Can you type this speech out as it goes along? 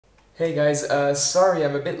Hey guys, sorry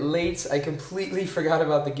I'm a bit late. I completely forgot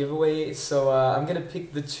about the giveaway, so I'm gonna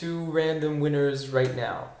pick the two random winners right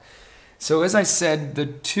now. So as I said, the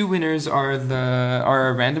two winners are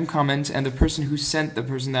a random comment and the person who sent the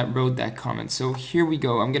person that wrote that comment. So here we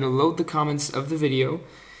go. I'm gonna load the comments of the video,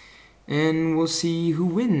 and we'll see who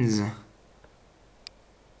wins.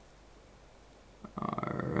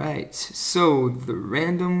 Alright, so the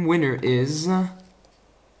random winner is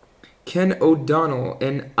Ken O'Donnell,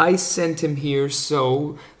 and I sent him here,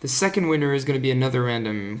 so the second winner is going to be another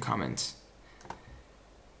random comment.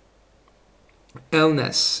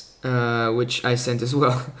 Elness, which I sent as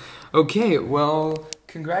well. Okay, well,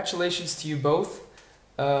 congratulations to you both.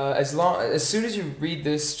 As soon as you read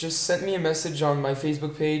this, just send me a message on my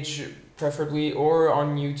Facebook page, preferably, or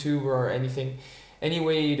on YouTube or anything. Any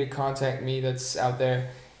way to contact me that's out there.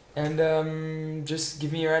 And just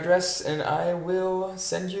give me your address and I will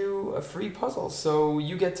send you a free puzzle, so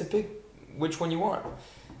you get to pick which one you want.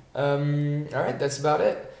 Alright, that's about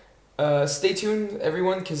it. Stay tuned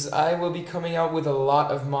everyone, because I will be coming out with a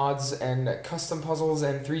lot of mods and custom puzzles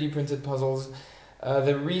and 3D printed puzzles.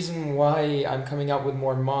 The reason why I'm coming out with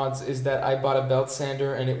more mods is that I bought a belt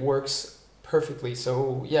sander and it works perfectly,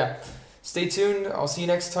 so yeah. Stay tuned, I'll see you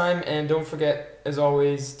next time, and don't forget, as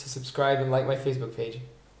always, to subscribe and like my Facebook page.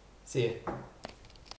 See ya.